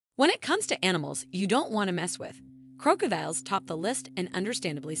When it comes to animals you don't want to mess with, crocodiles top the list, and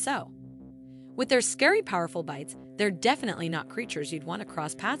understandably so. With their scary, powerful bites, they're definitely not creatures you'd want to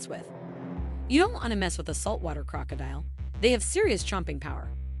cross paths with. You don't want to mess with a saltwater crocodile. They have serious chomping power.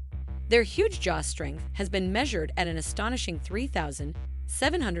 Their huge jaw strength has been measured at an astonishing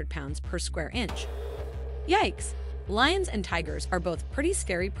 3,700 pounds per square inch. Yikes! Lions and tigers are both pretty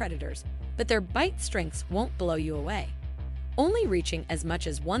scary predators, but their bite strengths won't blow you away, only reaching as much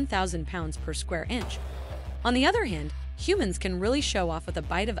as 1,000 pounds per square inch. On the other hand, humans can really show off with a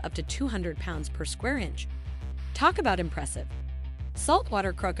bite of up to 200 pounds per square inch. Talk about impressive.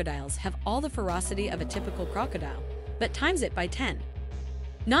 Saltwater crocodiles have all the ferocity of a typical crocodile, but times it by 10.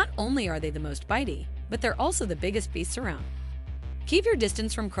 Not only are they the most bitey, but they're also the biggest beasts around. Keep your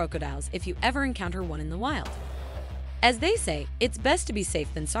distance from crocodiles if you ever encounter one in the wild. As they say, it's best to be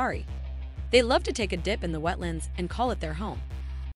safe than sorry. They love to take a dip in the wetlands and call it their home.